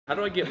How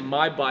do I get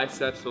my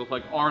biceps to look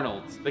like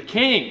Arnold's? The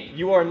king!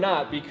 You are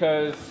not,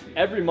 because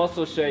every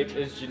muscle shape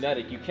is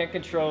genetic. You can't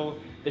control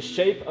the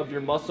shape of your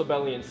muscle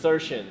belly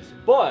insertions,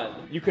 but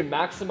you can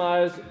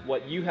maximize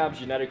what you have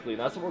genetically. And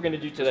that's what we're gonna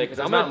do today. Because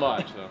I'm not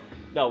much though.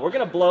 No, we're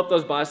gonna blow up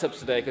those biceps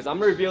today because I'm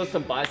gonna reveal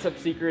some bicep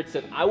secrets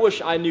that I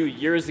wish I knew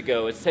years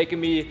ago. It's taken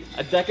me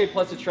a decade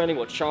plus of training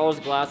with Charles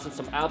Glass and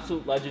some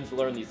absolute legends to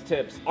learn these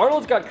tips.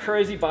 Arnold's got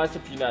crazy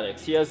bicep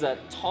genetics. He has that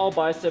tall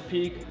bicep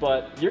peak,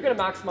 but you're gonna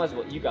maximize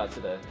what you got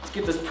today. Let's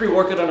get this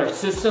pre-workout on our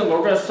system.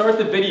 We're gonna start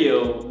the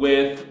video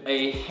with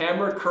a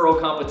hammer curl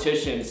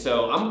competition.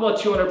 So I'm about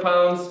 200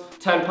 pounds,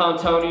 10-pound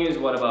Tony is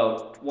what,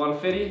 about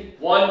 150?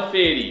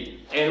 150.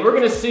 And we're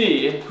gonna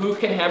see who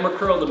can hammer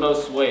curl the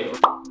most weight.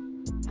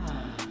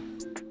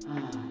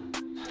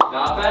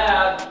 Not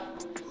bad.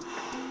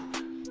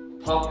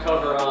 Pump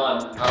cover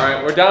on. All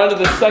right, we're down to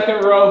the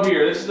second row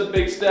here. This is a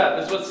big step.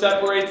 This is what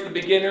separates the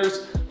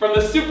beginners from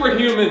the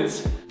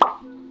superhumans.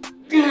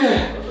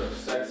 Those are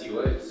sexy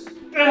weights.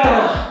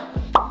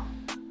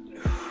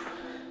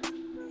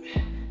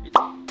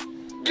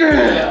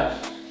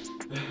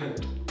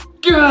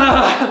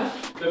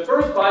 The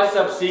first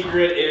bicep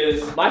secret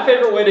is, my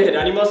favorite way to hit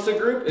any muscle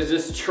group is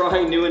just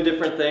trying new and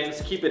different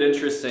things, keep it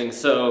interesting.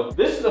 So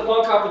this is a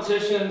fun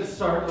competition to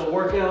start the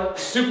workout.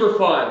 Super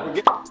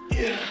fun.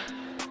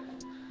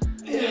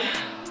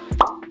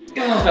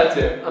 That's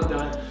it. I'm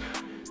done.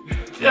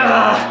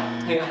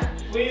 Hang on.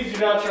 Please do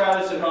not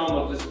try this at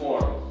home with this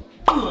form.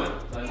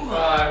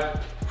 95.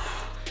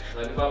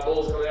 95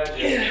 bulls coming at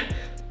you.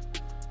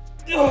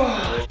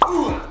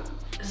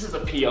 This is a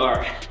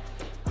PR.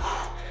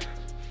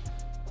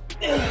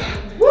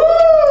 Woo!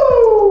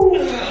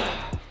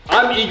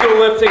 I'm ego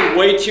lifting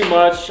way too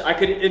much. I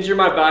could injure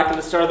my back at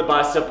the start of the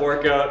bicep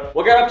workout.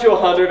 We'll get up to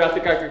 100. I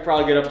think I could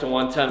probably get up to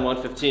 110,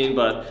 115,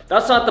 but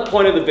that's not the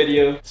point of the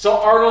video. So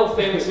Arnold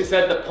famously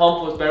said the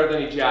pump was better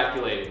than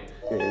ejaculating.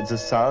 It's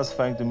as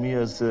satisfying to me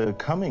as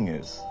coming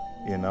is.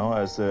 You know,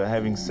 as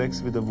having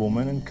sex with a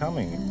woman and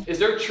coming. Is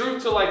there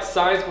truth to like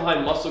science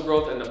behind muscle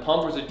growth and the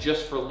pump, or is it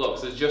just for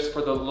looks? Is it just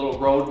for the little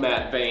road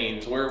mat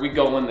veins? Where are we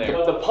going there?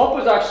 But the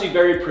pump is actually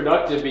very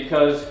productive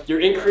because you're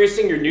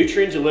increasing your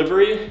nutrient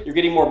delivery, you're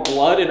getting more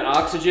blood and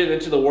oxygen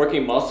into the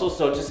working muscle,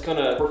 so it's just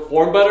gonna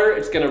perform better,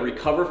 it's gonna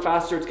recover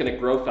faster, it's gonna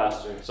grow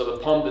faster. So the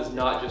pump is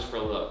not just for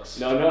looks?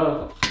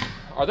 No.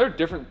 Are there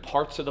different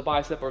parts of the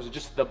bicep, or is it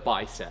just the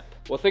bicep?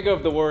 Well, think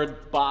of the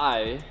word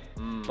bi.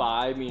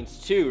 Bi means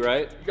two,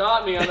 right? You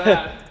got me on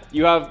that.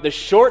 You have the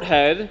short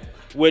head,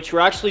 which we're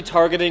actually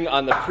targeting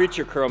on the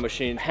preacher curl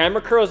machine.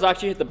 Hammer curls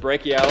actually hit the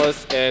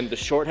brachialis and the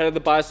short head of the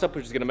bicep,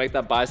 which is gonna make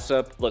that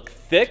bicep look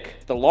thick.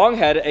 The long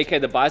head, aka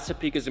the bicep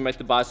peak, is gonna make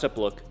the bicep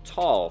look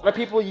tall. A lot of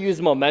people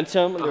use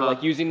momentum, and they're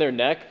like using their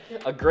neck.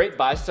 A great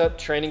bicep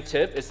training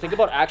tip is think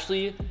about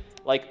actually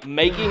like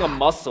making a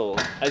muscle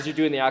as you're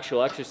doing the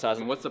actual exercise.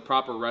 And what's the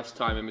proper rest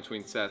time in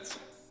between sets?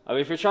 I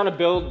mean, if you're trying to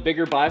build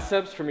bigger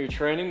biceps from your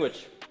training,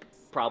 which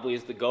probably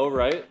is the goal,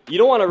 right? You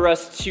don't want to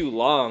rest too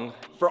long.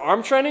 For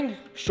arm training,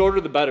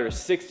 shorter the better,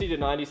 60 to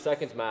 90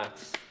 seconds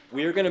max.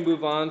 We are gonna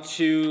move on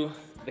to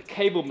the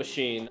cable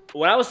machine.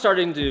 When I was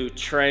starting to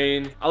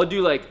train, I would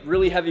do like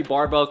really heavy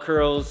barbell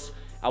curls.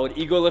 I would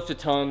ego lift a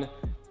ton.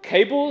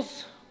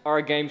 Cables are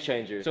a game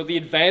changer. So the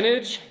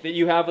advantage that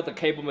you have with the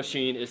cable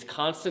machine is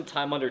constant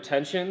time under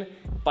tension.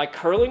 By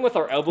curling with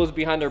our elbows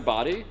behind our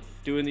body,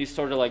 doing these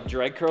sort of like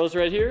drag curls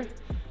right here,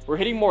 we're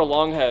hitting more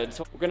long heads.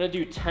 So we're gonna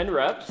do 10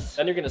 reps,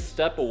 then you're gonna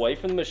step away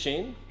from the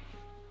machine.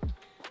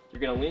 You're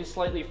gonna lean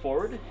slightly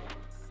forward,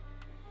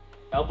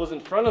 elbows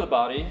in front of the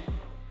body,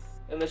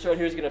 and this right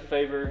here is gonna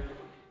favor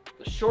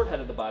the short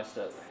head of the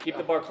bicep. Keep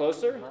the bar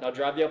closer. Now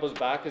drive the elbows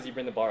back as you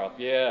bring the bar up.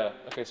 Yeah.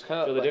 Okay, so kind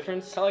of feel the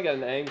difference? Kind of like at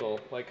an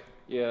angle, like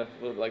yeah,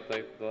 like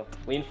the.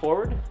 Lean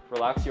forward,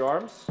 relax your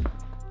arms,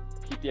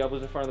 keep the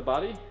elbows in front of the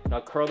body.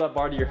 Now curl that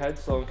bar to your head,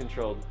 slow and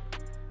controlled.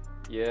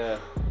 Yeah,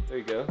 there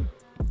you go.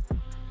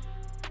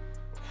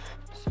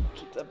 So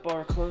keep that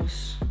bar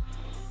close.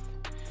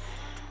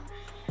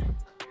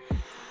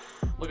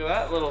 Look at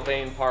that little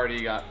vein party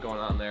you got going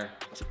on there.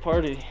 It's a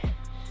party.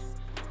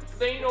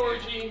 Vein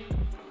orgy.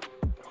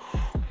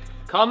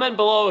 Comment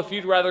below if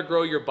you'd rather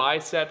grow your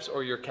biceps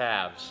or your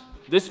calves.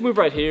 This move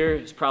right here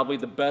is probably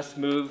the best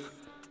move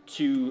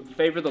to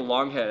favor the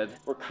long head.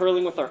 We're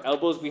curling with our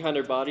elbows behind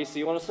our body, so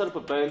you want to set up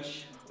a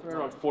bench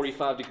around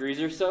 45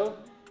 degrees or so.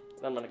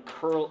 And I'm going to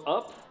curl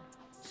up,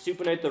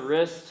 supinate the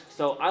wrist.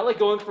 So I like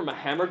going from a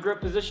hammer grip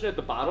position at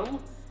the bottom,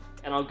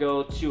 and I'll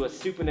go to a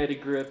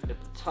supinated grip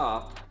at the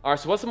top. All right,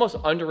 so what's the most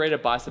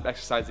underrated bicep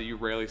exercise that you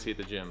rarely see at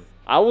the gym?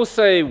 I will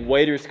say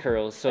waiter's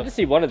curls. So I just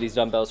need one of these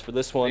dumbbells for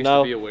this one. I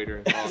used to be a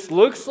waiter. This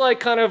looks like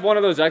kind of one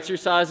of those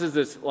exercises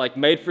that's like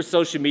made for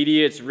social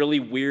media. It's really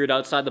weird,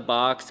 outside the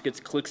box, gets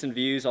clicks and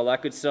views, all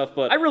that good stuff.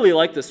 But I really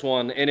like this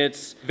one, and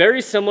it's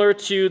very similar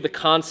to the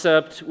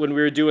concept when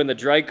we were doing the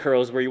drag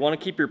curls, where you want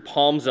to keep your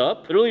palms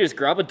up. Literally just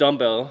grab a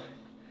dumbbell,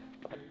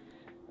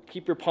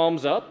 keep your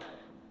palms up,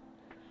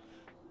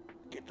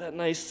 get that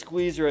nice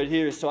squeeze right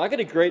here. So I get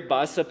a great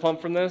bicep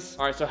pump from this.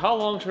 All right, so how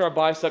long should our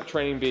bicep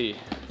training be?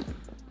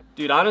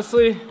 Dude,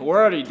 honestly, we're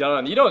already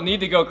done. You don't need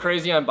to go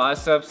crazy on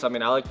biceps. I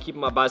mean, I like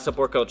keeping my bicep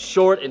workout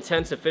short,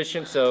 intense,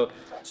 efficient. So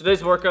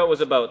today's workout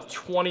was about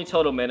 20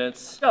 total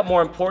minutes. Got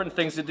more important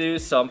things to do,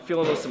 so I'm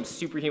feeling with some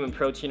Superhuman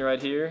protein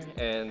right here.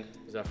 And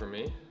is that for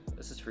me?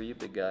 This is for you,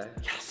 big guy.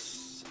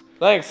 Yes.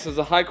 Thanks. It's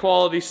a high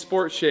quality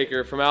sports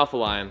shaker from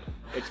𝐓𝐢𝐦𝐿.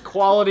 It's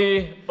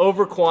quality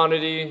over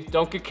quantity.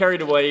 Don't get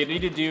carried away. You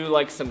need to do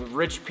like some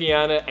rich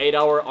piana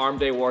 8-hour arm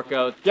day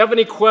workout. If you have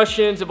any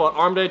questions about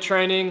arm day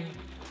training,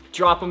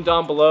 drop them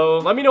down below.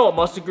 Let me know what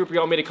muscle group you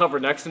want me to cover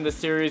next in this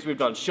series. We've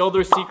done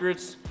shoulder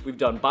secrets, we've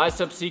done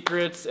bicep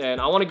secrets, and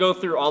I want to go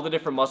through all the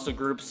different muscle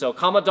groups. So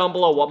comment down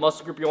below what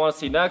muscle group you want to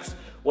see next.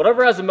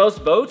 Whatever has the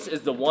most votes is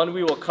the one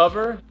we will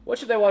cover. What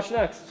should they watch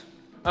next?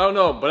 I don't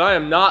know, but I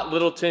am not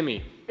little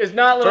Timmy. It's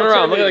not little Timmy. Turn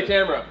around, look at the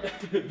camera.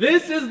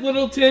 This is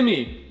little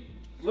Timmy.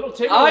 Little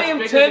Timmy I am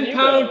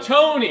 10-pound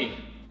Tony.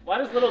 Why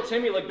does little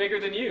Timmy look bigger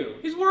than you?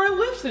 He's wearing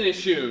lifts in his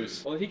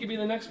shoes. Well, he could be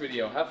in the next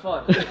video. Have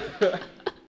fun.